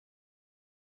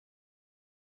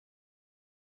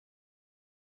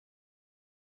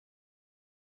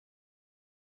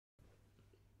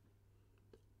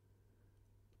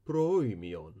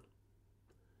proimion.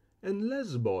 En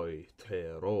lesboi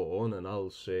teron en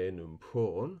alse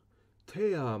numpon,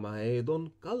 thea maedon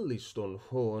kalliston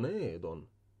honedon,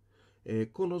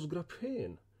 konos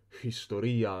grapen,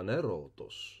 historian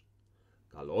erotos.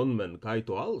 Kalonmen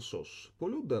kaito alsos,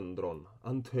 polydendron,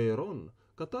 anteron,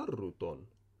 katarruton,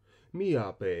 mia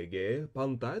pege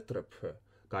panta etrephe,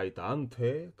 kaita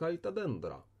ante, kaita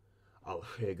dendra,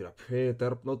 alche grape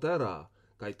terpnotera,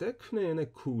 kaiteknen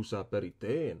ekusa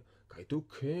periteen,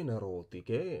 kaitukeen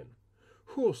erotikeen.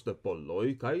 Huoste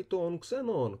polloi kaiton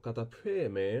xenon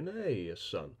katapemeen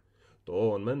eiessan,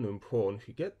 toon mennyn pon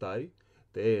hiketai,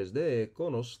 tees de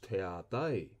konos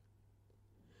teatai.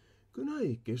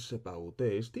 Kynaikis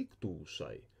epäutees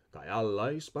tiktuusai, kai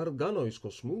allais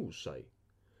parganoiskos muusai.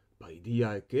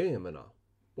 Paidia keemena,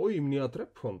 poimnia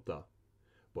trephonta,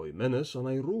 poimenes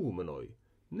anai ruumenoi,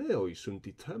 neoi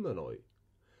syntit hemenoi.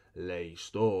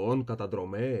 Leisto on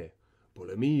katadrome,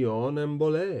 polemion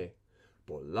embole,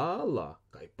 pollalla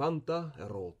kai panta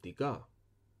erotika.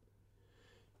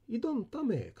 Idon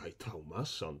tame kai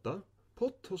taumassanta,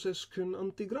 pottoseskyn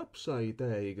antigrapsai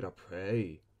tei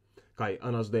graphei, kai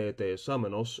anas dete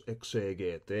samenos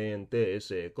exegeteen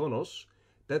tese konos,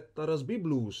 tettaras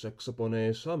biblus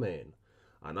exapone samen,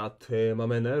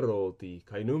 anathemamen eroti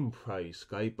kai numprais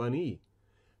kai pani,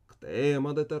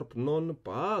 ktema deterpnon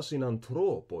paasin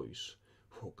anthropois,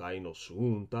 hokaino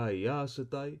suuntai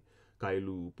jaasetai, kai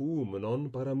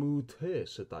lupumenon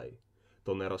paramouthesetai,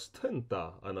 ton erastenta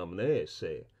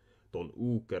anamnese, ton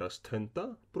ukerastenta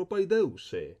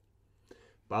propaideuse.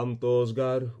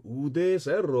 Pantosgar udes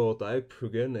errota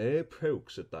ephygen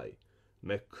epeuksetai,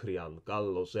 mekrian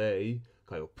kallos ei,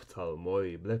 kai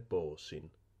optalmoi bleposin.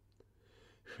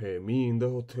 Heminde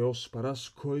hoteos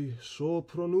paraskoi so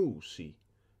pronusi,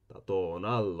 taton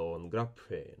allon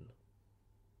grapheen.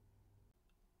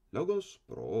 Logos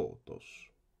protos.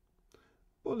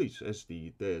 Polis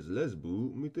esti tes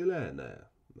lesbu Mytilene,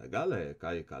 megale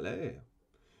kai kale.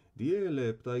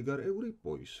 Diele ptaigar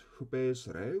Euripois, hypes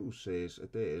reuses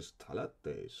etes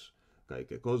talates,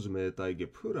 kaike cosme taige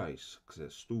pyrais,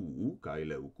 xestuu kai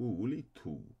leuku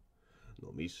litu.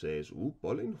 Nomisses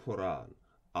polin horan,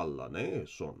 alla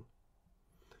neson.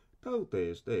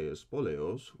 Tautes tes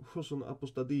poleos, hoson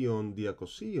apostadion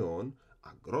diakosion,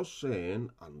 agrosseen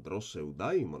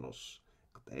androseudaimonos,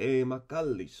 ktema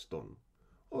kalliston,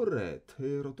 oret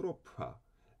herotropha,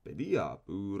 pedia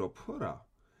pyropora,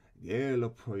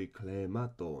 gelopoi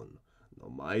klematon,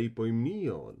 nomai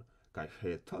poimnion, kai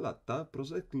he talata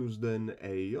proseklusden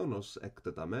eionos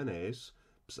ectetamenes,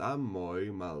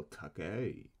 psammoi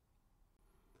maltakei.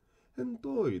 En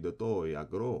toi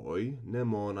agroi,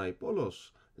 nemonai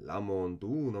polos, lamon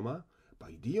tuunoma,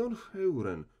 paidion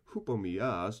heuren,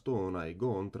 hupomias tonai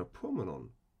gontra pomenon.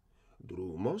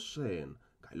 Drumoseen,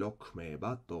 kai lokme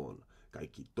baton, kai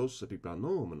kitos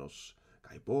epiplanomenos,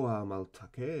 kai poa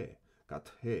maltake,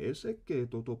 kat he seke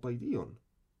toto paidion.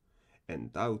 En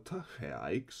tauta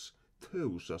heaiks,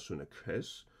 teusa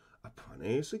synekhes,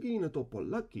 apanesegine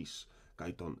topolakis,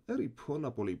 kai ton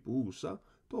eripona polipuusa,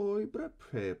 toi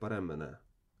prephe paremene.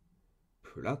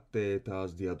 Pylatte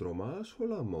taas diadromas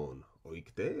holamon,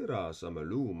 oikteras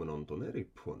amelumenon ton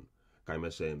eripon, kai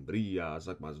me sen brias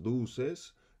agmas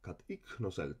duses, kat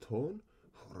iknoselton,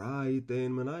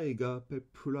 horaiten menaiga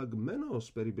pepylag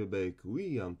menos peribebe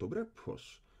quianto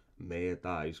brephos,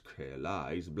 metais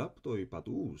kelais blaptoi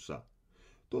patusa.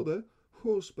 Tode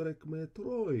hosperek me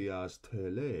troias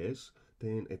teles,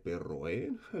 ten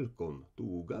eperoen helkon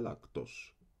tu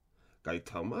galactos. Kai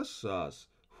taumassas,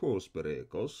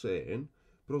 hosperekoseen,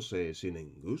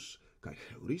 prosesinengus, kai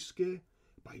heuriske,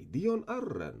 paidion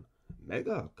arren,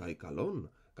 mega kai kalon,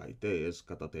 kai tees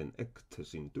kataten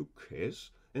ektesin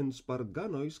tykhes, en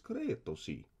sparganois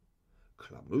kretosi.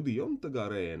 Chlamydion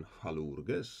tegareen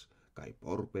halurges, kai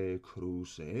porpe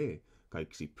cruce, kai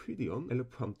xipidion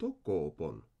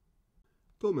elephantokopon.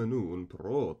 Tomenun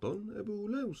proton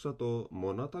ebuleusato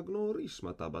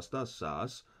monatagnorismata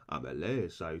bastassas, amele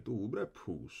saitu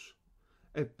brephus.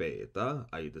 Epeta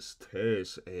aides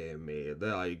tes mede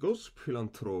aigos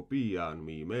philanthropian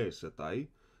mimesetai,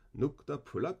 nukta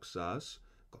pylaxas,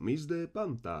 comisde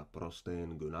panta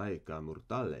prosten gynaika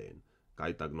murtaleen,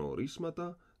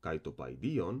 kaitagnorismata,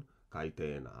 kaitopaidion,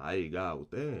 kaiten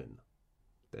aigauten.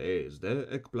 Tesde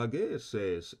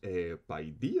ekplageses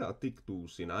paidia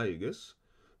tictusin aiges,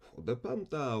 hode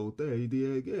panta autei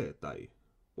diegetai,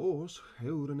 pos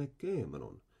heurene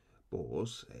kemenon,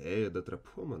 pos ede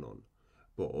trepomenon,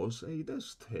 pos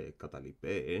eideste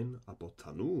katalipeen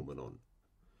apotanumenon.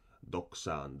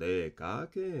 Doxan de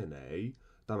kakenei,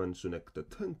 tamen synekte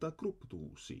tenta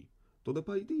kruptuusi, tode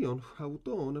paidion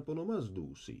hauton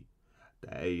eponomasduusi,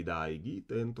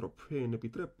 daigiten trophen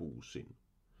epitrepusin.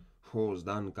 Hos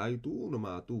dan kai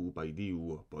tuunoma tu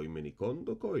paidiu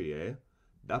poimenikondo koie,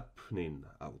 Daphnin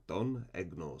auton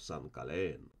egnosan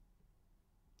kaleen.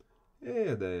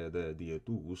 Ede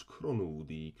dietus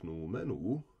chronudi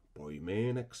knumenu,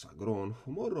 poimen exagron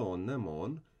humoron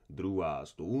nemon,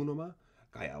 druas tuunoma,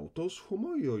 kai autos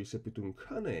humoiois epitun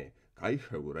kane, kai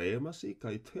heuremasi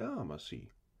kai teamasi.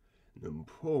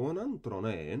 Nymphoon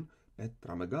antroneen,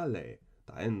 petra megale,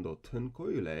 ta endoten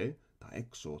koile, ta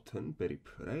exoten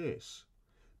peripres.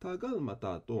 Ta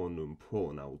galmata ton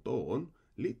nymphoon auton,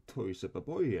 littois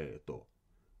epapoieto.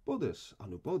 Podes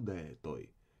anupodetoi,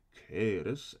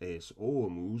 keres es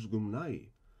omus gumnai,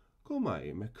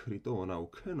 komai mekriton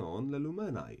aukenon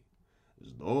lelumenai.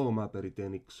 Sdoma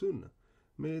periten ixun,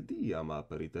 mediama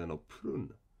periten oprun,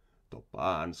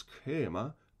 topan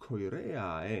schema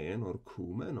koirea en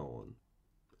orkumenon.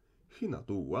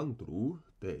 Hinatu antru,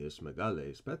 tes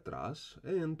megales petras,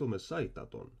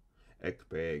 entomesaitaton,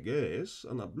 ekpeges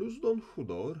anablusdon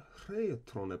hudor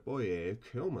retron epoie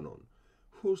keomenon,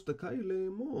 hos de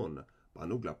kailemon,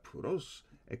 panugla puros,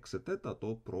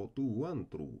 exetetato pro tu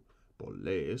antru,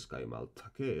 polles kai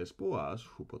maltaques poas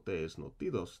hypotes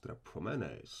notidos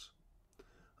trepomenes.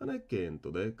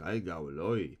 Anekentode kai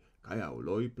gauloi, kai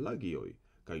auloi plagioi,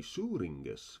 kai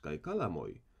suringes, kai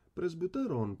kalamoi,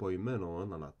 presbyteron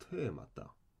poimenon anathemata.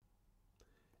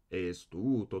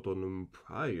 Estu totonum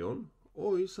paion,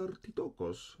 ois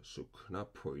artitokos sukna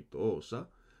poitosa,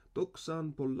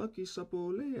 toxan pollakis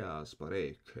apoleas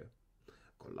pareke.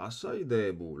 Collasai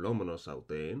debu lomonos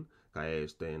auteen,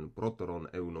 caesten proteron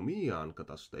eunomian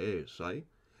katasteesai,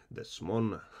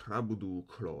 desmon rabudu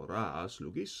chloras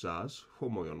lugissas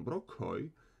homoion brokhoi,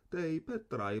 tei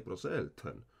petrai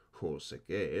proselten,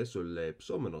 hoseke sulle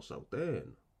psomenos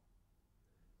auteen.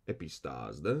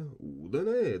 Epistasde uden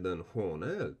eden hon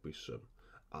elpisen,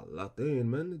 alla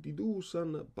tenmen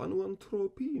didusan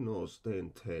panuantropinos ten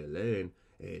teleen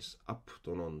es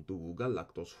aptonon tu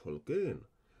galactos holkeen,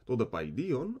 tode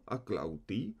paidion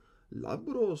aclauti,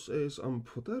 labros es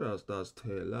ampoteras das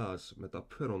telas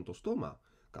metaperontostoma,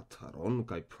 cataron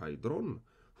kai praidron,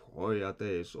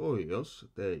 hoiates oios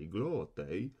tei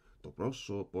glotei, to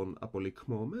prosopon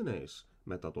apolikmomenes,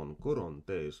 metaton koron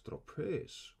tes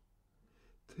trophes.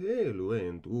 Te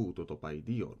luent utoto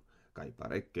paidion, kai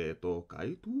parekketo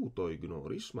kai tuuto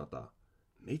ignorismata,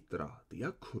 mitra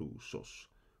diakrusos,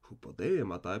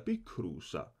 hypodemata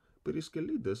epikrusa,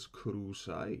 periskelides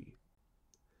krusai.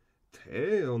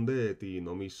 Te ondeti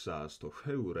nomissas to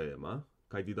heurema,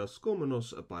 kai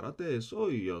didaskomenos parates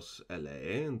oios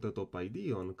eleente to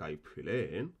paidion kai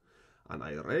pyleen,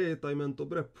 anairetaimento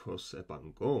brephos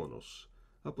epankonos,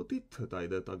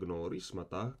 apotithetaidet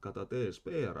agnorismata katates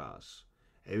peras,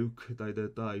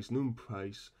 euktaidetais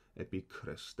nymphais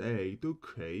epikrestei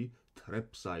tukhei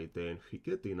trepsaiteen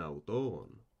hiketin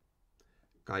auton.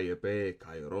 Kai epe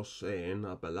kai rosseen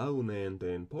apelauneen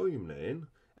teen poimneen,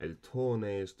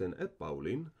 eltoneesten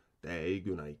epaulin,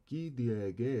 teigynäikki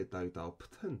diege taita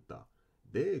optenta,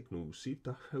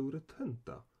 degnusita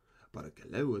heuretenta, parke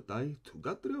leuetai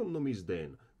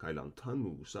tugatrionnomisden kai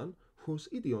lantanusan hos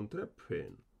idion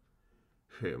trepheen.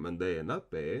 Hemendeen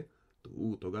ape,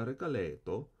 tuutogare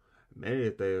kaleto,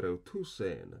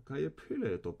 metereutuseen kai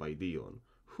epileto paidion,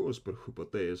 hos per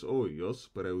hypotes oios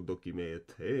per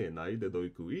eudokimetheenai de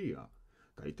doikuia,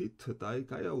 kai titthetai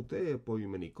kai aute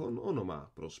poimenikon onoma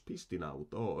prospistin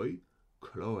autoi,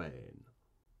 Chloeen.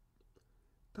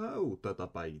 Tautata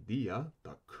paidia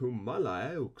ta kummala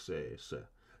euksees,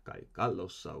 kai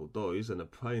kallossa autoisen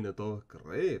paineto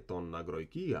kreton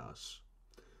agroikias.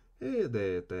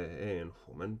 Edete en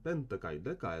homen penta kai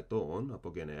dekaeton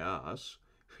apogeneas,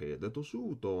 hedetos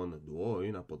uton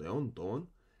duoin apodeonton,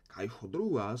 kai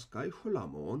hodruas kai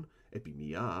holamon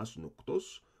epimias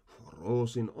nuktos,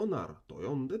 horosin onar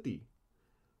toiondeti.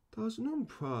 Tas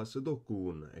nymphas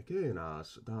dokun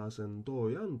ekenas tasen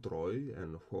toi antroi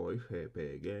en hoi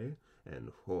hpg,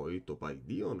 en hoi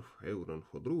topaidion heuron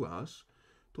hodruas,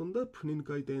 ton Daphnin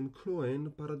kai ten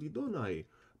Chloen paradidonai,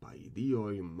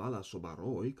 paidioi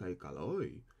malasobaroi kai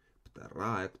kaloi,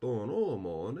 ptera ekton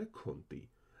omon ekonti,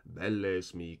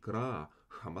 belles mikra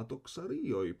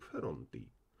hamatoxarioi peronti.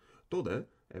 Tode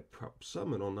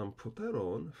epapsamenon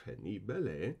amproteron heni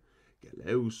bele,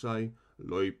 geleusai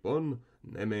loipon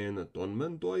nemen ton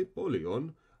mentoi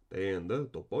polion teende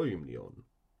topoimnion.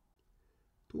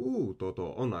 Tu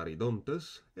toto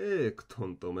onaridontes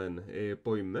ektontomen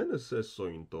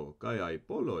poimenesessointo kai ai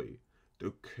poloi,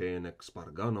 tykkeen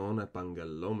exparganon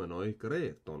epangellomenoi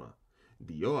kretona,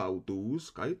 dio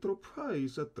autus kai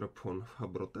tropais etrepon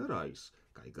fabroterais,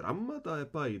 kai grammata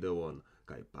epaideon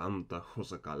kai panta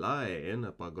hosakalaen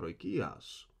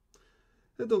pagroikias.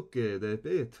 Edoke de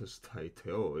petestai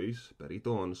theois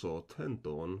periton so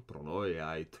tenton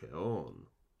pronoiai theon.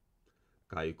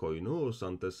 Kai koinos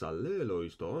antes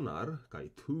allelois donar,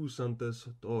 kai tus antes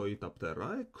toi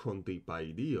tapterae conti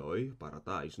paidioi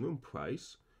paratais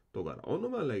numprais, togar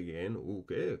onoma legen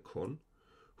ukekon,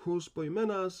 hus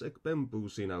poimenas ec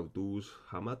pempus in autus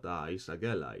hamatais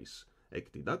agelais,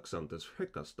 ec didaxantes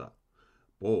hecasta,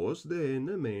 pos de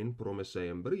nemen promese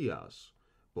embrias,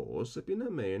 pos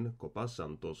epinemen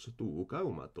copasantos tu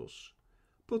caumatos,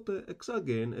 pote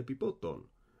exagen epipoton,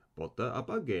 pote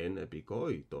apagen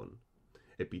epikoiton,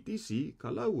 epitisi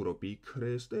calauropi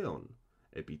cresteon,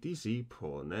 epitisi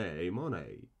ponei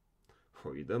monei.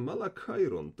 Hoide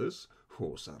malacairontes,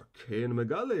 hos arcen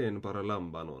megalen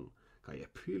paralambanon, cae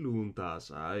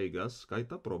epiluntas aegas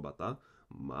caeta probata,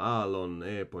 malon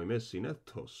e poimessin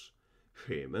etos,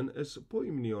 hemen es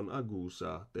poimnion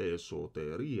agusa te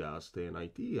soterias te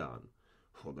naitian,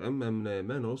 hodem memne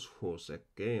menos hos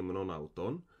ecem non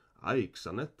auton,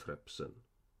 aixan etrepsen.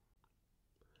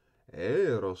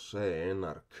 Eros en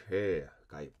arche,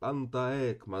 cae panta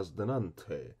ecmas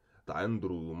denante, ta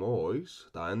endrumois,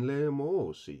 ta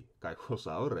enlemosi, cae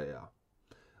cosa aurea.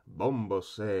 Bombos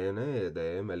en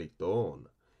ede meliton,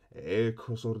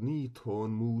 ecos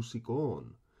orniton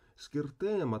musicon,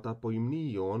 skirtemata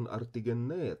poimnion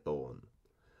artigeneton,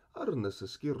 arnes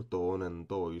skirton en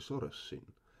tois oressin,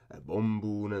 e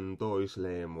bombun en tois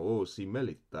lemosi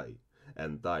melittai,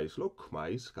 en tais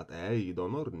lokmais cat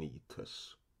eidon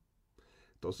ornites.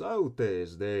 Tos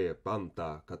autes de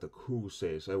panta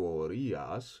catecuses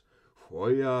eorias,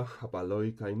 foia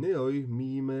hapaloi cae neoi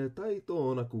mime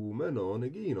taiton acumenon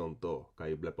eginonto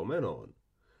cae blepomenon.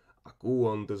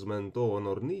 Acuontes menton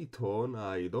orniton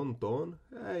aidonton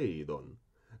eidon.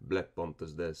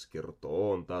 Blepontes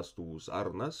descirton tas tus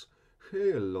arnas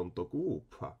helonto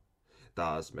cupa.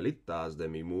 Tas melittas de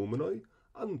mimumnoi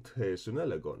antesun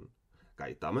elegon.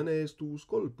 Cae tamen estus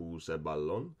colpus e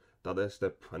ballon, tad est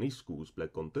paniscus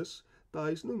plecontes,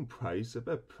 tais numprais e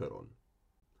pepperon.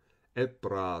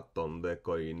 Epraton de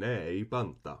koinei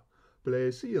panta,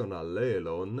 plesion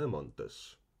allelon nemontes,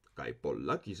 cae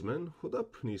pollakismen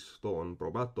hodapnis ton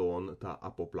probaton ta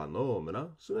apoplanomena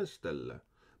sunestelle,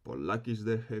 pollakis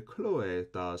de Chloe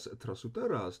tas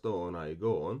trasuteras ton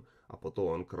aigon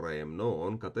apoton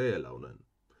kremnon katelaunen.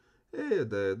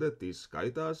 Ede detis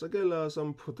kaitas agelas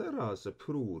ampoteras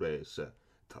prurese,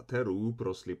 tateru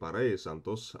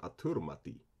prosliparesantos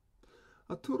aturmati.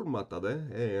 Aturmatade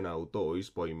en autois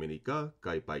poiminica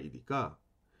cae paidica.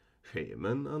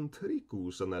 Hemen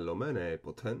antricus anellomene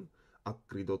poten,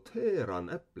 acridoteran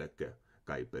epleke,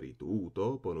 cae perituto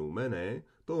ponumene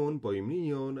ton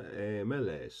poimnion e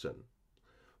melesen.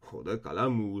 Hode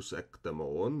calamus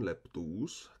ectemon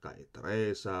leptus, cae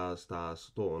tresas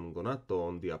tas ton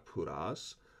gonaton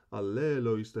diaphuras,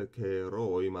 allelois de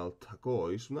ceroi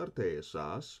maltacois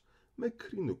unartesas,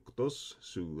 mecrinuctos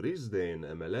suris den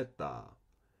emeleta.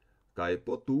 Cae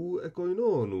potu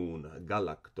ecoinonun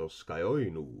galactos cae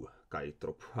oinu, cae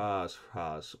trophas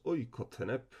phas oikoten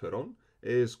epheron,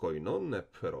 es koinon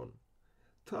epheron.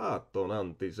 Taton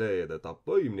antis edet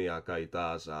apoimnia cae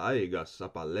tas aegas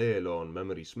apallelon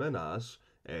memoris menas,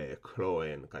 e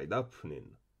Chloen cae Daphnin.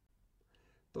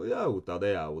 Toi auta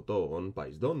de auton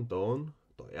pais donton,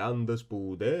 toi andes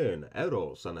puden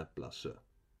Eros aneplase.